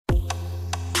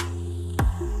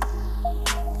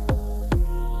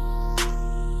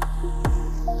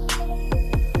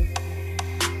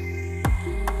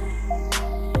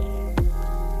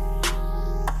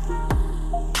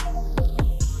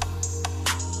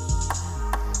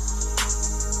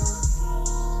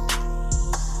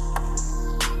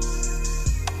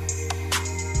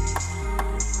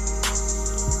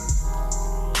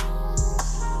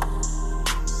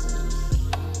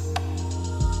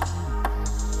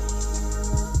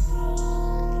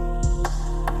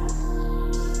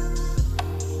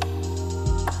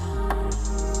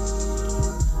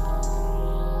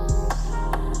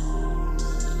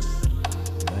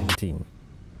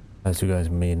as you guys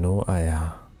may know,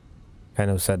 I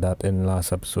kind of said that in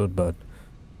last episode, but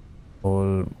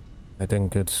I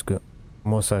think it's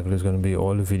most likely it's going to be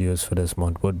all the videos for this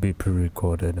month would be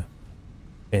pre-recorded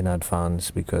in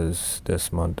advance, because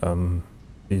this month I'm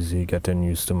busy getting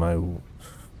used to my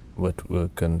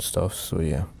work and stuff. So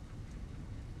yeah,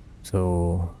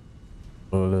 so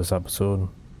all these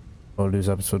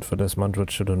episodes for this month,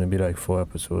 which should only be like 4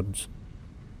 episodes,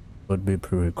 would be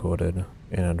pre-recorded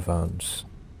in advance.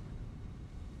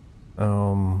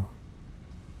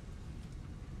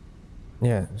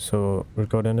 Yeah, so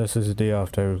recording this is the day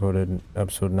after I recorded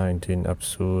episode 19.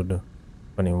 Episode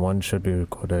 21 should be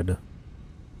recorded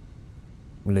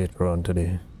later on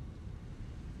today.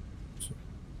 So,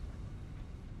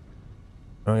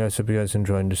 I guess hope you guys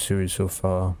enjoying the series so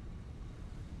far.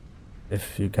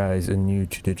 If you guys are new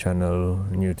to the channel,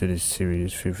 new to this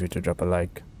series, feel free to drop a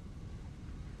like,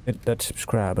 hit that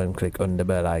subscribe and click on the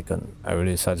bell icon. I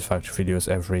release satisfactory videos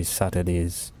every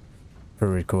Saturdays,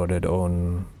 pre-recorded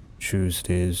on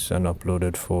Tuesdays and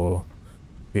uploaded for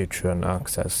Patreon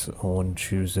access on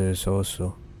Tuesdays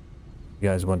also. If you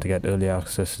guys want to get early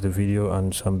access to the video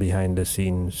and some behind the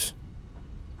scenes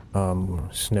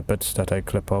snippets that I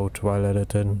clip out while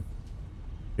editing,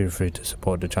 feel free to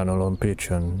support the channel on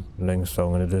Patreon, links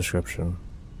down in the description.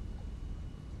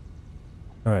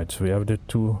 Alright, so we have the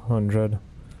 200.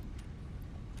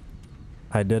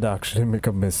 I did actually make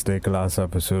a mistake last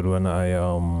episode when I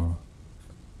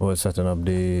was setting up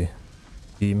the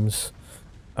beams.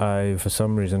 I for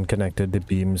some reason connected the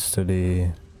beams to the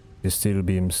steel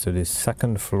beams to the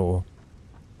second floor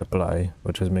supply,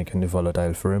 which is making the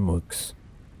volatile frameworks.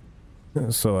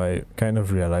 So I kind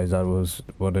of realized that was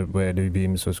where the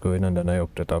beams was going, and then I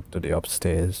hooked it up to the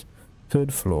upstairs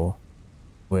 3rd floor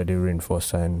where the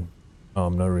reinforced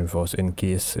in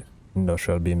case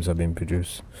industrial beams are being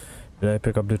produced. Did I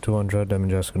pick up the 200? Let me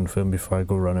just confirm before I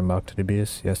go running back to the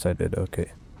base. Yes, I did.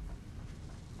 Okay.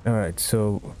 Alright,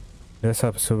 so this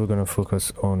episode we're going to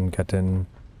focus on getting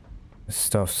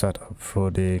stuff set up for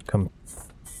the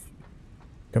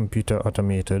computer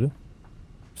automated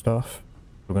stuff.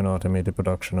 We're going to automate the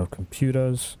production of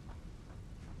computers.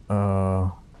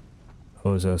 How's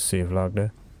a save log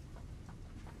there?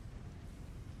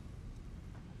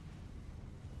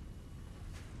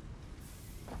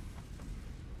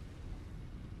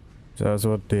 So that's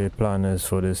what the plan is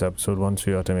for this episode. Once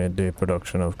we automate the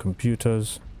production of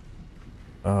computers,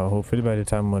 hopefully by the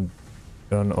time we're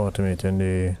done automating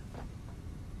the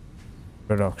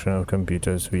production of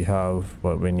computers, we have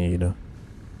what we need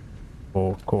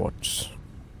for quartz.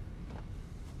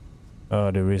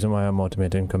 The reason why I'm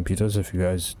automating computers, if you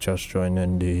guys just joined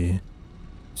in the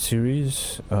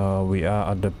series, we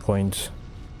are at the point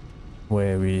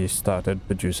where we started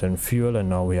producing fuel, and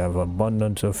now we have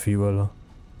abundance of fuel.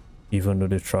 Even though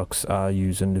the trucks are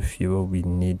using the fuel, we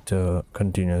need to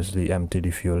continuously empty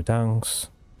the fuel tanks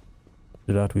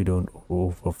so that we don't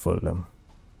overfill them.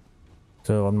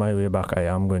 So on my way back, I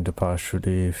am going to pass through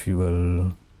the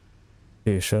fuel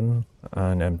station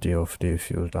and empty off the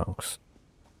fuel tanks.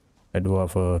 I do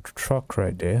have a truck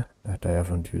right there that I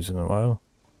haven't used in a while.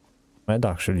 Might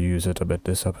actually use it a bit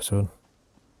this episode.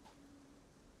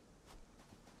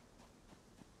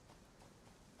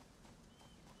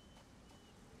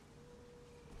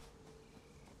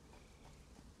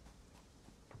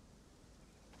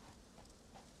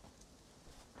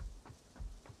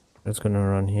 It's gonna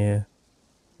run here.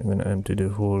 I'm gonna empty the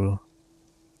whole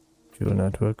fuel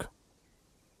network.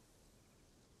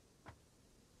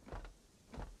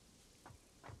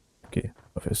 Okay,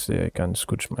 obviously I can't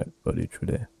scooch my body through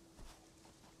there.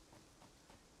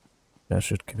 That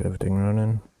should keep everything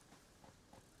running.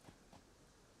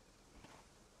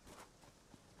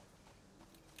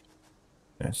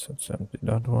 Yes, let's empty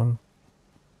that one.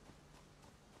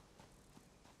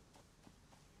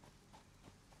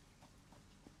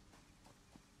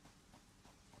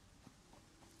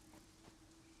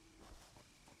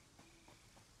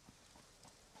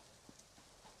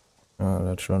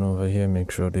 Let's run over here, make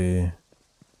sure the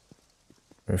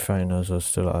refiners are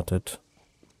still at it.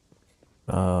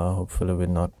 Hopefully we're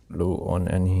not low on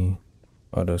any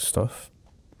other stuff.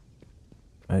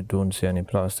 I don't see any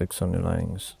plastics on the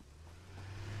lines.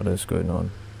 What is going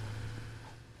on?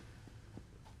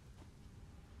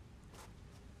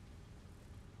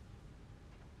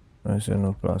 I see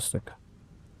no plastic.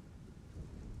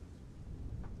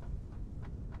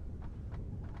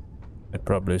 It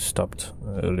probably stopped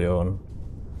early on.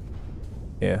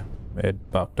 Yeah, it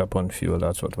backed up on fuel,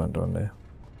 that's what went on there.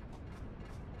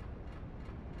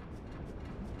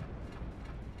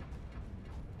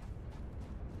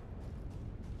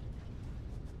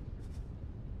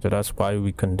 So that's why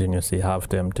we continuously have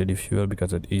to empty the fuel,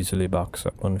 because it easily backs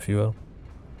up on fuel.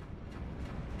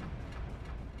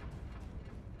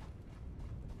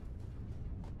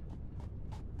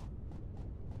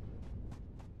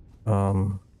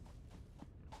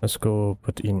 Let's go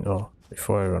put in, oh,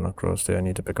 before I run across there, I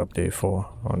need to pick up the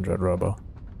 400 rubber,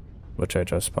 which I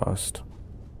just passed.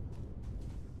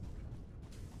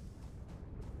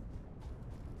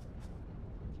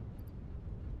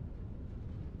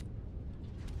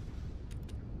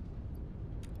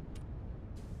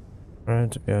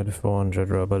 Right, yeah, the 400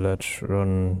 rubber. Let's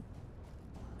run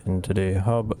into the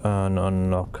hub and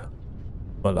unlock,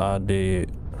 well, add the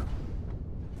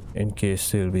encased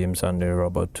steel beams and the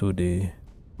rubber to the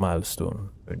milestone.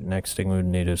 The next thing we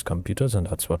need is computers, and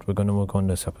that's what we're going to work on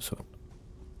this episode.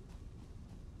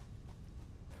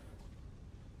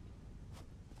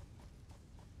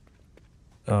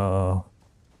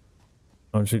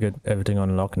 Once we get everything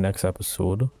unlocked, next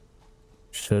episode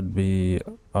should be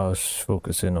us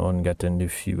focusing on getting the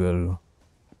fuel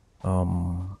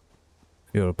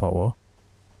power up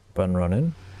and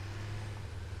running.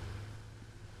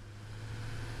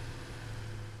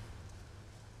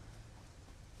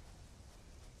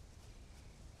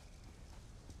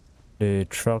 The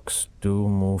trucks do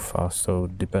move faster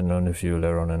depending on the fuel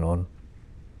they're running on.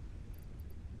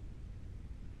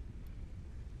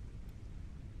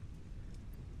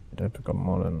 Did I pick up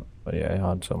more than... oh yeah, I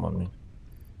had some on me.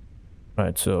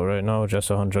 Right, so right now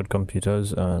just 100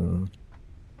 computers and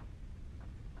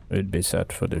we'd be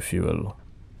set for the fuel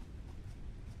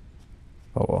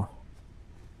power.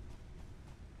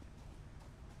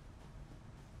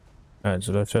 Alright,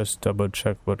 so let's just double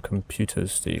check what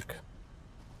computers take.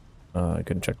 I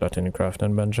can check that in the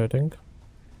crafting bench, I think.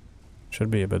 Should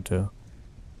be able to.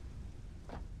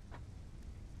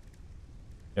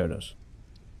 There it is.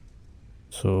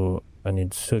 So I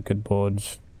need circuit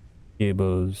boards,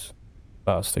 cables,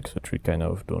 plastics, which we kind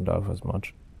of don't have as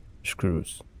much,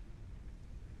 screws.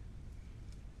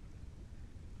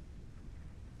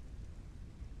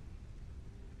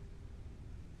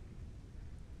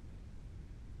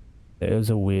 There is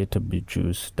a way to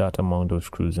reduce that amount of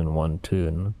screws in one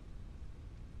turn.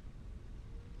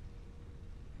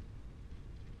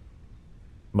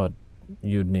 But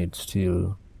you'd need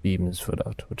steel beams for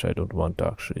that, which I don't want to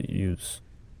actually use.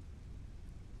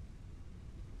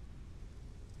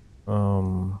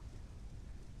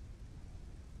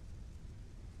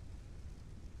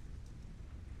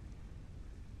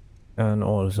 And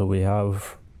also we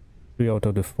have 3 out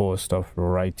of the 4 stuff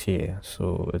right here,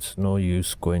 so it's no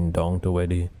use going down to where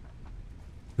the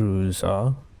screws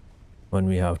are when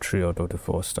we have 3 out of the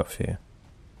 4 stuff here.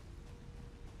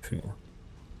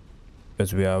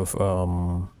 Because we have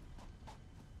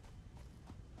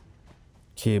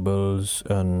cables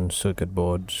and circuit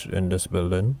boards in this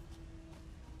building,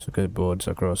 circuit boards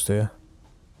across there,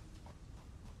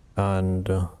 and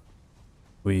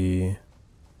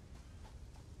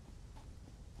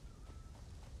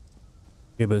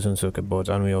cables and circuit boards,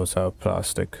 and we also have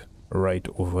plastic right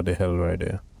over the hill right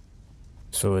there,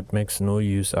 so it makes no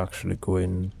use actually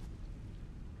going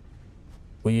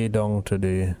way down to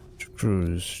the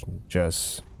screws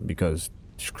just because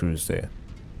screws there.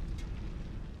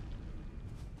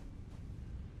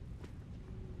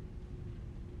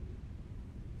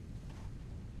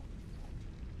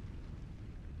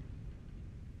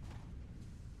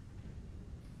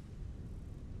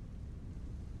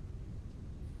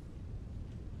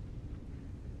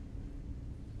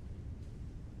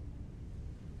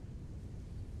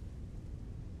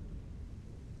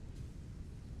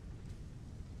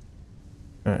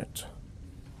 Alright.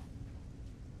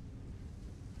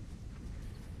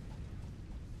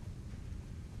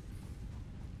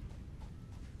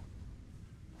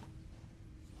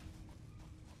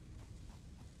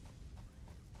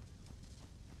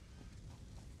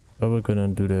 So we're gonna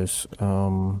do this.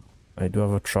 I do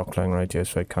have a truck line right here,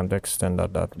 so I can't extend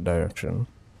that direction.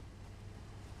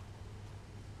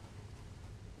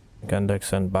 I can't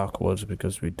extend backwards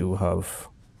because we do have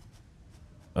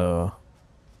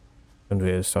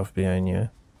conveyor stuff behind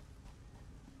here.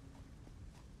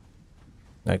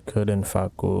 I could in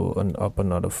fact go up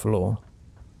another floor.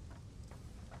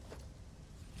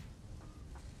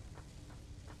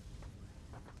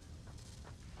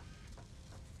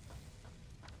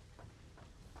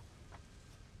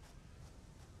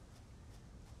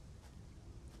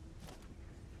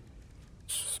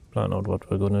 Let's plan out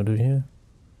what we're gonna do here.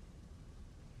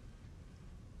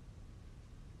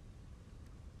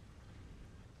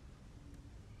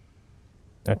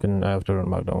 I have to run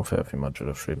back down for every much of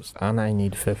the frames, and I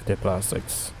need 50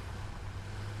 plastics.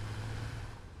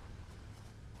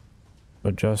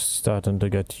 We're just starting to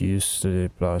get used to the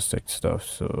plastic stuff,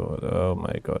 so oh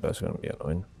my god, that's gonna be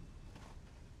annoying.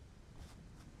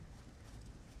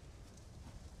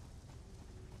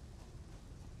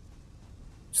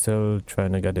 Still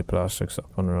trying to get the plastics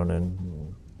up and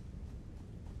running.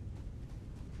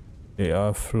 They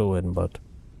are fluid, but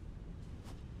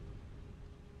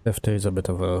 50 is a bit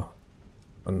of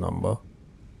a number.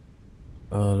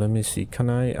 Let me see, can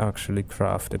I actually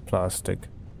craft the plastic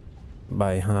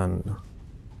by hand?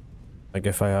 Like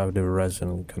if I have the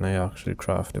resin, can I actually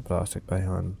craft the plastic by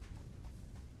hand?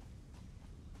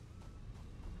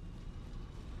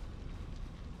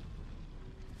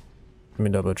 Let me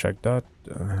double check that.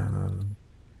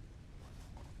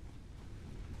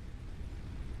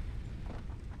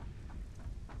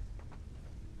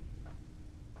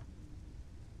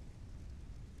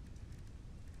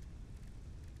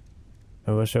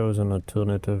 I wish there was an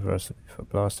alternative recipe for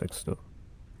plastics though.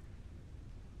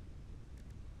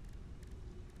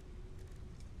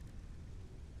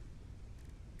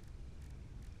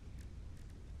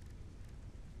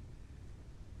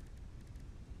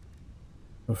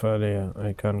 Hopefully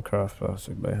I can craft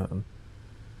plastic by hand.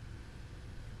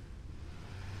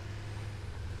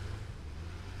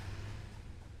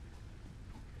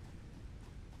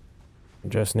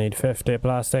 Just need 50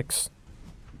 plastics.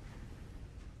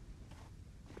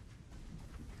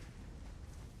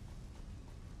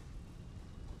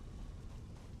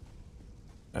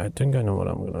 I think I know what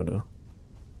I'm gonna do.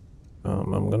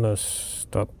 I'm gonna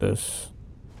stop this.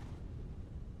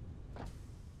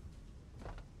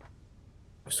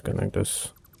 Disconnect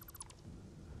this.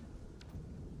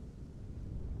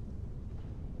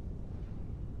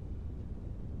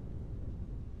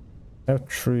 I have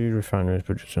 3 refineries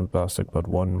producing plastic, but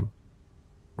one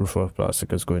group of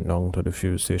plastic is going down to the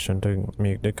fuel station to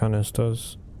make the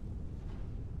canisters.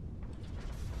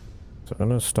 So I'm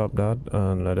gonna stop that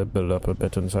and let it build up a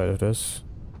bit inside of this.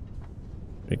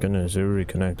 We can easily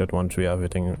reconnect it once we have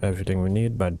everything we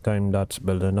need. By the time that's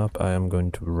building up, I am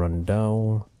going to run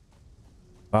down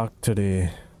back to the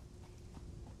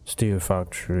steel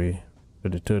factory, to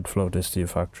the 3rd floor of the steel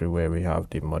factory where we have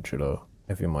the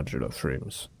heavy modular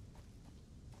frames.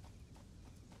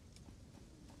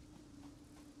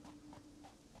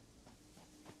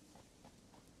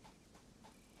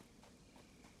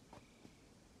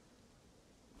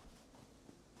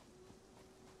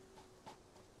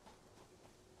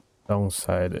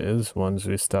 Downside is once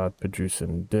we start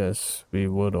producing this, we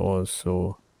would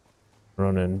also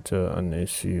run into an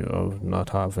issue of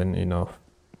not having enough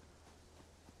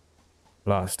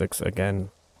plastics again,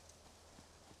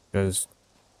 because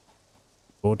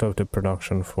both of the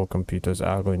production for computers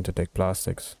are going to take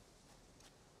plastics.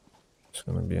 It's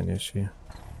gonna be an issue.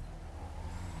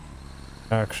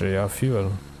 Actually, our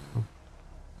fuel.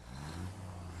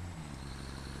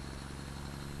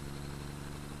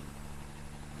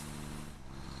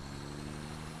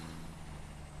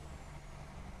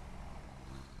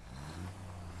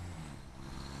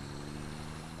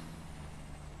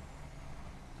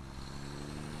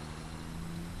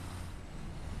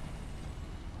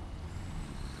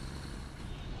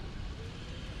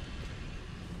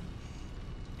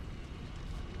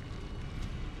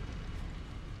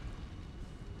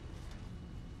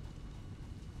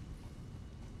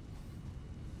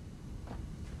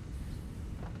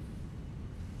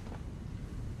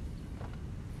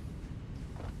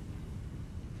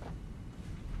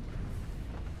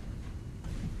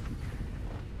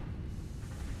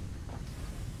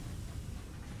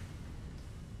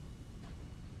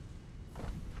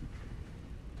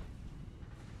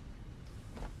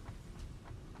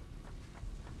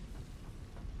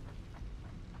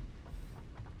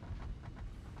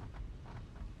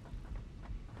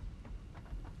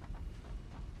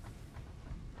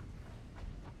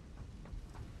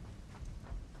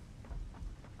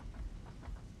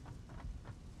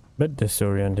 Bit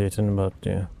disorientating, but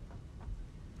yeah.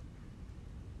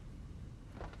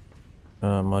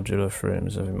 Modular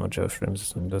frames, every modular frames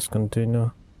is in this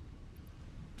container.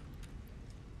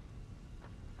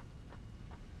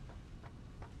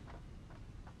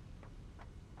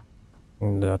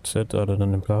 And that's it, other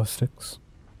than the plastics.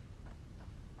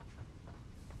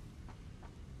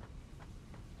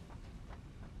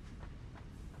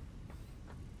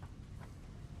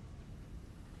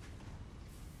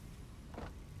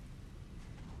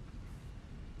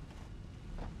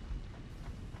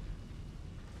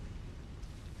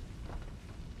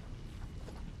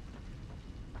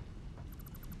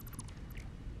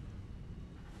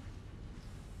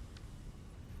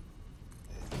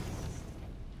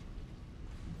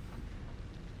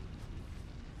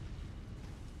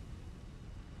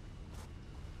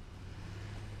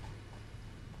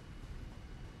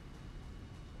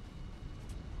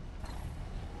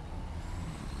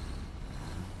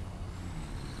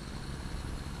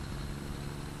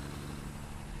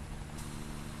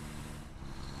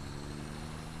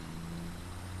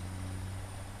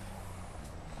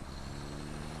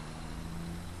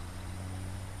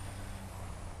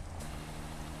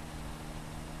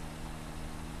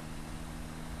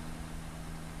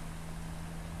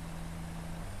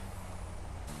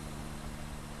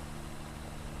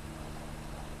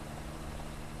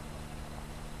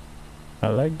 I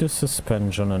like the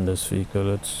suspension on this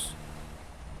vehicle, it's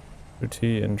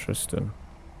pretty interesting.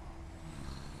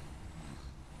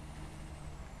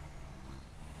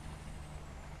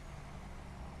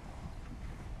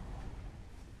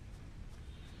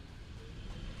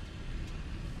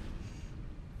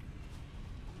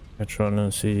 I'm trying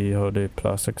to see how the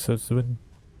plastic sits with.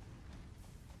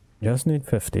 Just need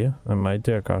 50. I might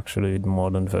take actually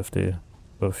more than 50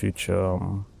 for future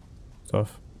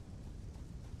stuff.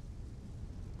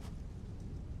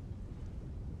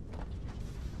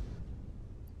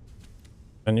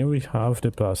 I knew we have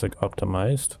the plastic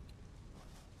optimized,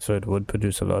 so it would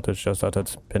produce a lot. It's just that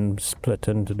it's been split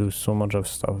in to do so much of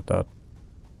stuff that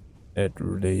it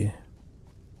really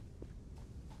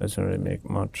doesn't really make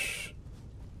much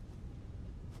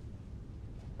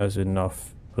as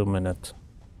enough per minute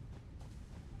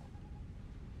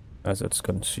as it's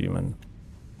consuming.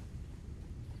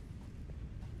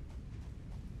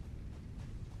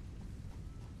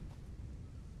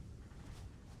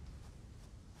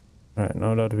 Alright,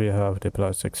 now that we have the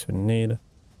plastics we need,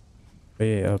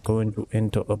 we are going to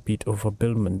enter a bit of a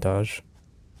build montage.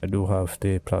 I do have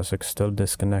the plastics still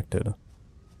disconnected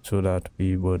so that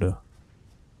we would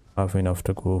have enough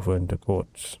to go over into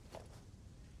quotes.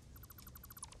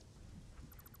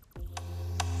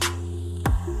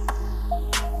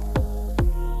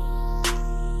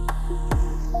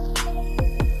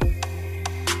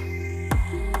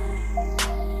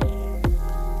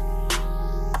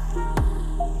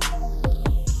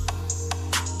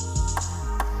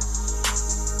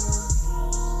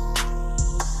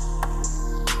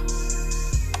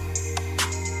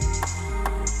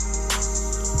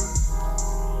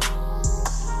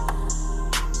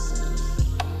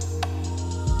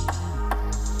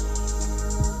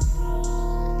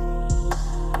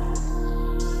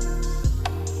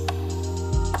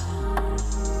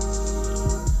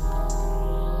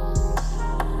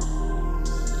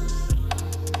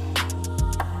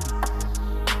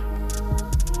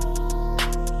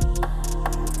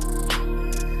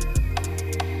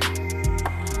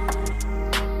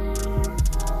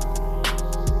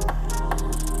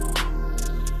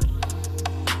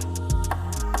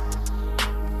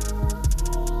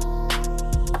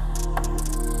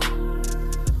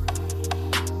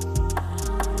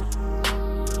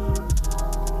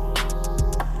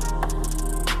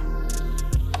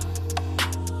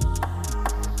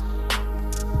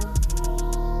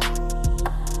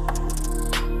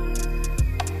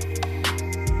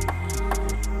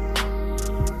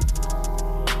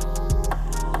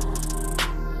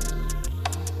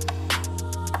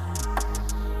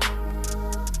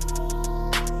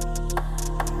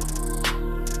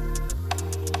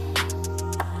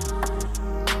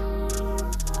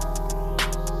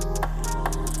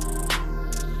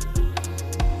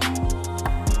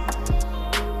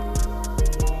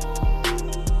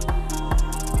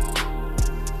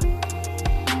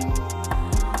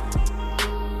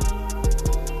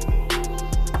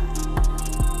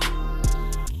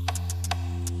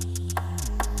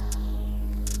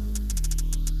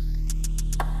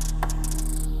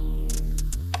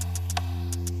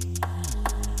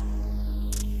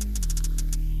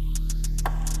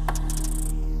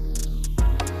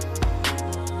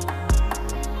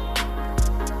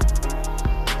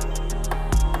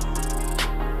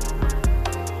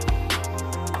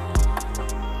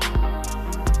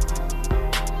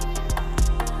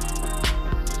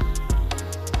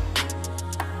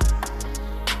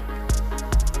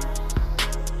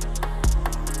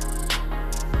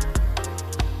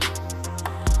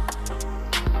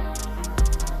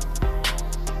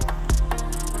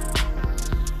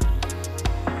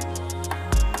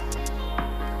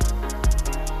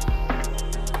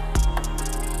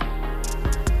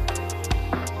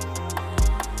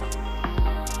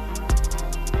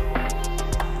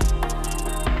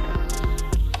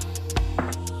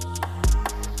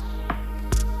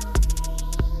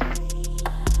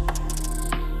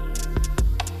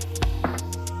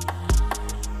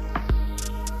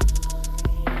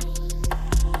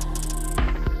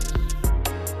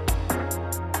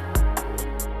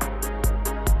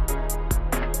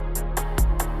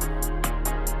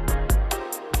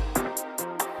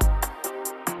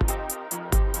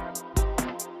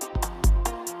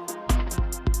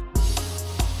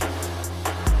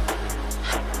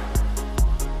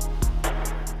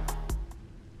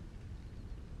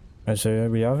 So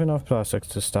we have enough plastics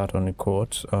to start on the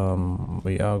quotes.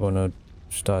 We are gonna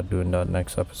start doing that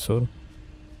next episode.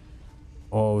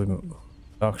 Or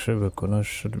actually we're gonna,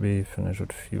 should we finish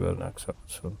with fuel next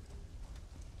episode?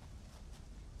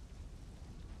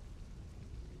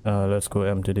 Let's go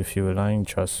empty the fuel line.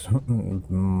 Just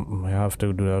I have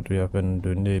to do that. We have been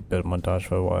doing the build montage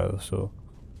for a while, so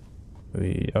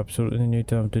we absolutely need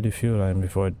to empty the fuel line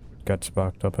before it gets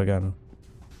backed up again.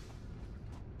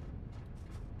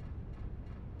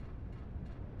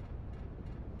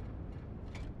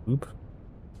 Oop.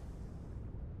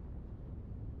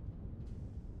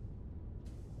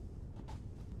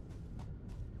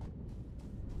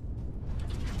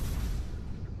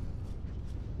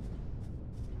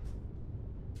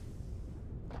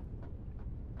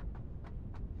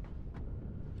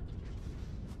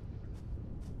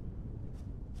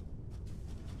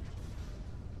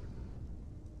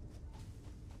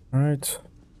 Alright,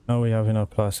 now we have enough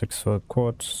plastics for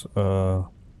quartz.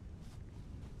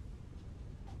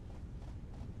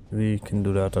 We can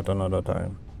do that at another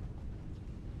time.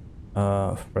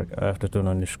 Frick, I have to turn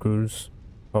on the screws.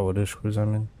 Power the screws, I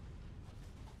mean.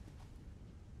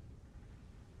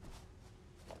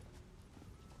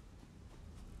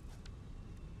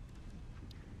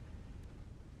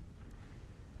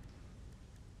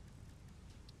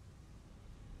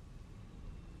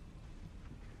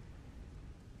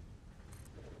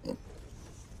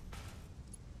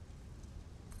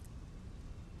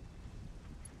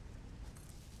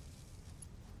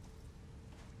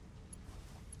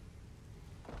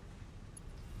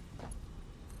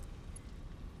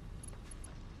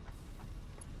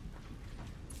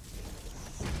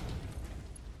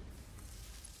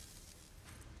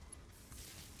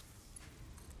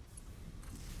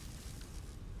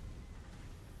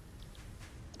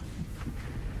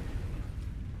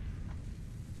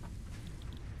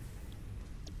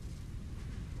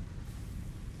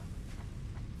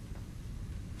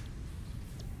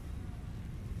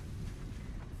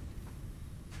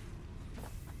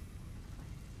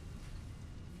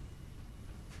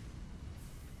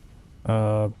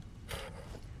 Uh,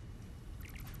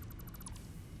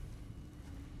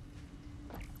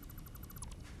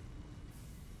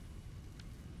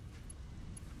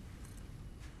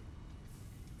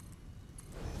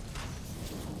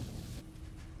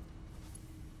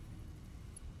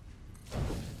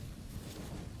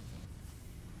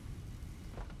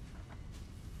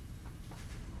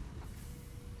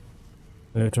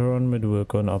 Later on, we'd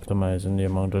work on optimizing the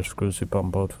amount of screws we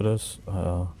pump out for this.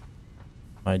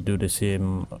 Might do the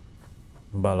same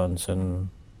balance and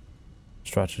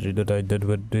strategy that I did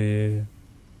with the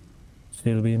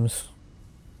steel beams.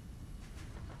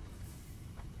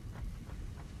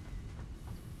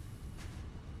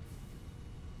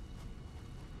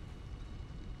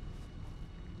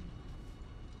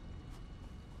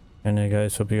 And yeah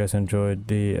guys, hope you guys enjoyed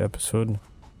the episode.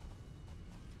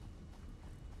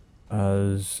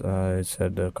 As I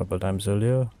said a couple times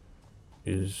earlier,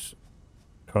 his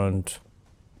current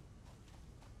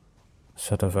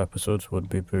set of episodes would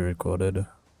be pre-recorded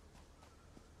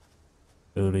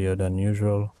earlier than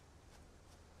usual.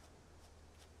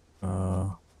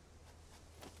 Let's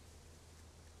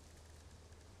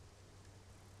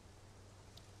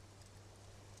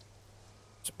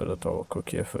build a tower quick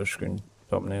here for a screen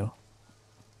thumbnail.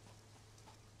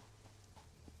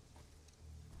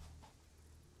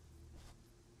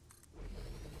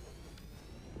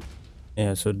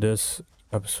 Yeah, so this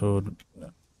episode,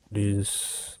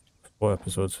 these 4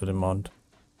 episodes for the month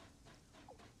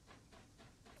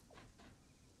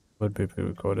would be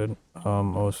pre-recorded.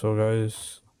 Also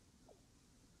guys,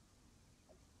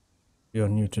 you're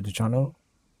new to the channel,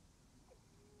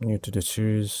 new to the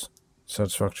series,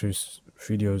 Satisfactory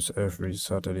videos every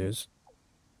Saturdays.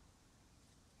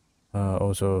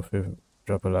 Also, if you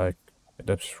drop a like, hit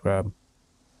that subscribe,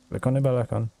 click on the bell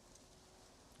icon,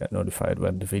 get notified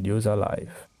when the videos are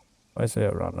live. I say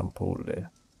a random poll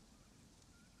there.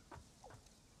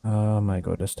 Oh my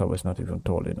god, this tower is not even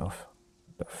tall enough.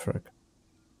 What the frick?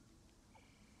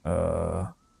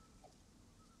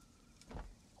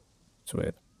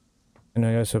 Sweet.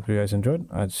 Anyway guys, hope you guys enjoyed.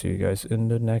 I'll see you guys in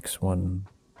the next one.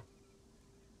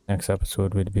 Next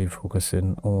episode we'll be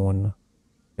focusing on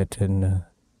getting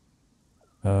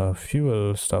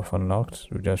fuel stuff unlocked.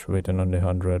 We're just waiting on the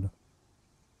 100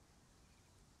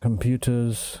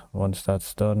 computers. Once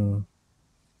that's done,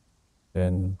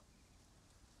 then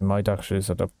we might actually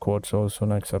set up quartz also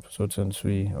next episode, since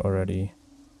we already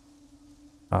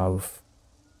have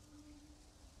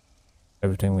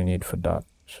everything we need for that.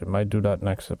 So we might do that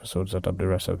next episode, set up the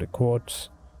rest of the quartz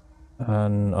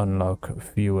and unlock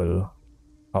fuel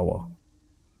power.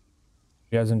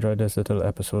 If you guys enjoyed this little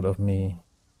episode of me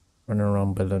running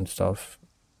around building stuff,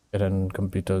 getting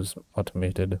computers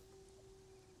automated,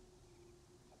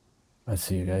 I'll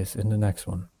see you guys in the next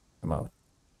one. I'm out.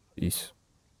 Peace.